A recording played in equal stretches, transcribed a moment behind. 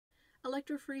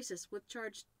Electrophoresis with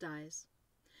charged dyes.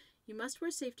 You must wear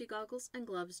safety goggles and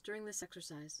gloves during this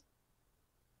exercise.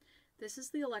 This is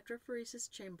the electrophoresis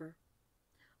chamber.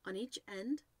 On each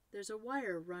end, there's a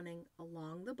wire running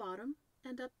along the bottom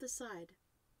and up the side.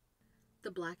 The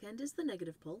black end is the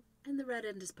negative pole and the red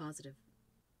end is positive.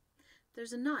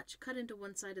 There's a notch cut into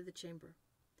one side of the chamber.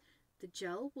 The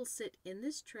gel will sit in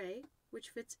this tray, which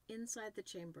fits inside the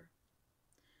chamber.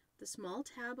 The small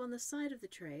tab on the side of the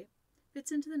tray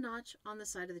fits into the notch on the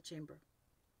side of the chamber.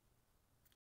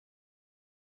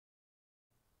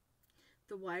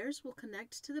 The wires will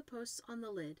connect to the posts on the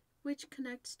lid, which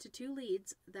connects to two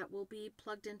leads that will be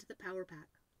plugged into the power pack.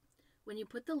 When you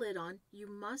put the lid on, you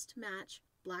must match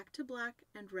black to black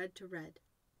and red to red.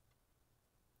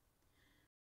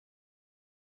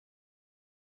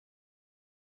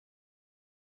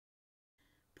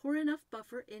 Pour enough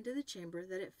buffer into the chamber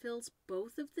that it fills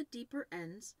both of the deeper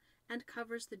ends and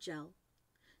covers the gel.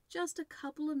 Just a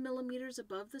couple of millimeters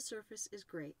above the surface is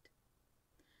great.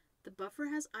 The buffer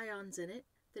has ions in it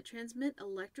that transmit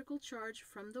electrical charge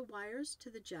from the wires to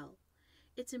the gel.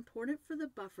 It's important for the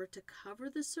buffer to cover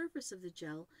the surface of the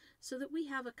gel so that we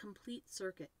have a complete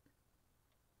circuit.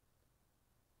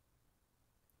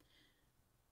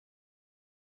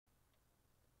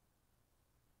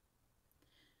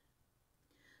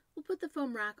 We'll put the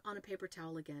foam rack on a paper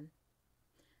towel again.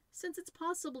 Since it's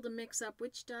possible to mix up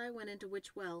which dye went into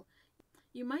which well,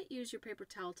 you might use your paper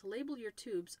towel to label your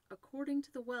tubes according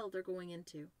to the well they're going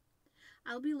into.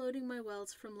 I'll be loading my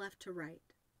wells from left to right.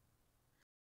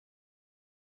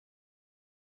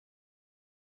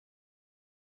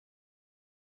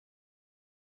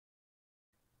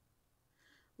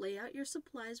 Lay out your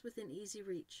supplies within easy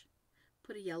reach.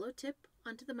 Put a yellow tip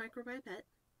onto the micropipette.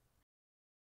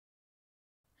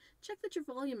 Check that your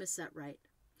volume is set right.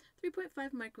 3.5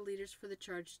 microliters for the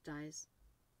charged dyes.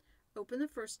 Open the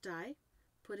first dye,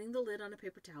 putting the lid on a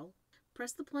paper towel.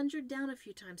 Press the plunger down a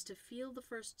few times to feel the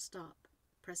first stop.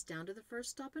 Press down to the first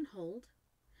stop and hold.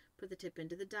 Put the tip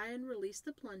into the dye and release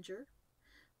the plunger.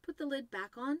 Put the lid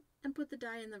back on and put the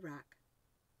dye in the rack.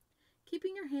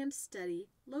 Keeping your hand steady,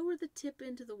 lower the tip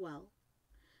into the well.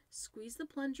 Squeeze the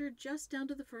plunger just down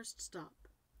to the first stop.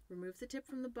 Remove the tip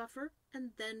from the buffer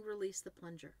and then release the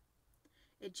plunger.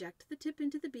 Eject the tip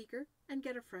into the beaker and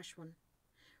get a fresh one.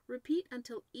 Repeat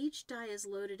until each dye is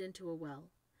loaded into a well.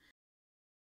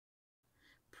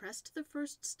 Press to the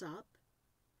first stop,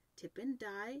 tip in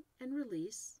dye and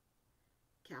release,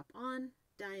 cap on,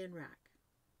 dye and rack.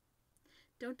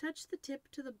 Don't touch the tip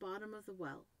to the bottom of the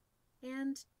well,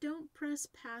 and don't press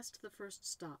past the first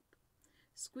stop.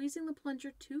 Squeezing the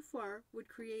plunger too far would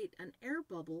create an air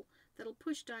bubble that'll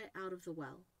push dye out of the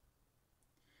well.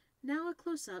 Now a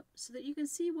close-up so that you can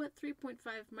see what 3.5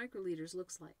 microliters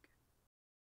looks like.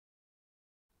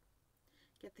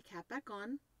 Get the cap back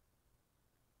on,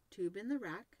 tube in the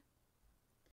rack.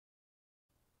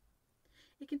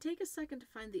 It can take a second to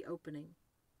find the opening.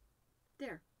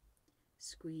 There.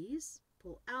 Squeeze,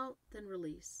 pull out, then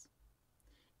release.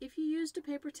 If you used a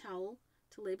paper towel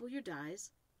to label your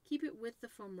dyes, keep it with the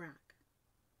foam rack.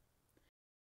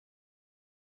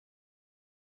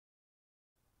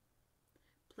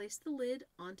 Place the lid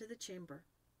onto the chamber.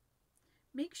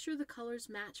 Make sure the colors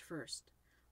match first.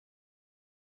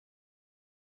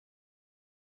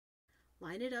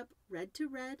 Line it up red to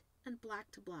red and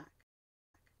black to black.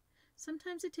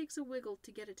 Sometimes it takes a wiggle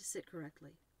to get it to sit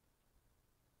correctly.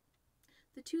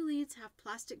 The two leads have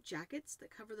plastic jackets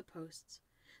that cover the posts.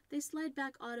 They slide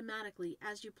back automatically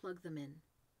as you plug them in.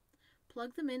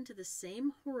 Plug them into the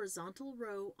same horizontal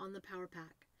row on the power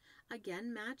pack.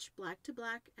 Again, match black to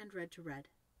black and red to red.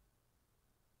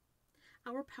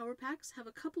 Our power packs have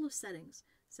a couple of settings,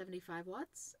 75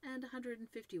 watts and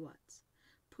 150 watts.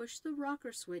 Push the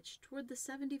rocker switch toward the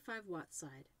 75 watt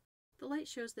side. The light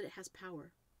shows that it has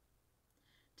power.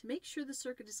 To make sure the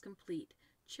circuit is complete,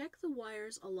 check the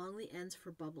wires along the ends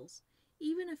for bubbles.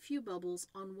 Even a few bubbles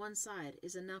on one side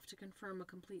is enough to confirm a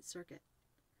complete circuit.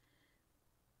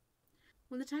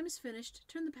 When the time is finished,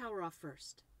 turn the power off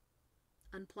first.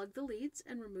 Unplug the leads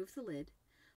and remove the lid.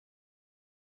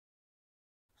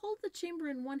 Hold the chamber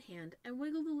in one hand and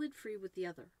wiggle the lid free with the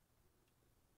other.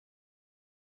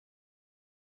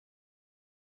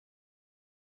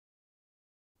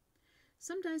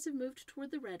 Some dyes have moved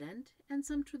toward the red end and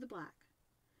some to the black.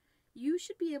 You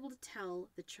should be able to tell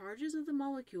the charges of the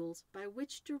molecules by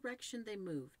which direction they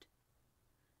moved.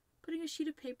 Putting a sheet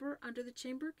of paper under the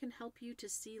chamber can help you to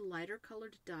see lighter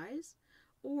colored dyes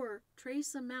or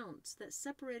trace amounts that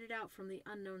separated out from the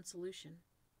unknown solution.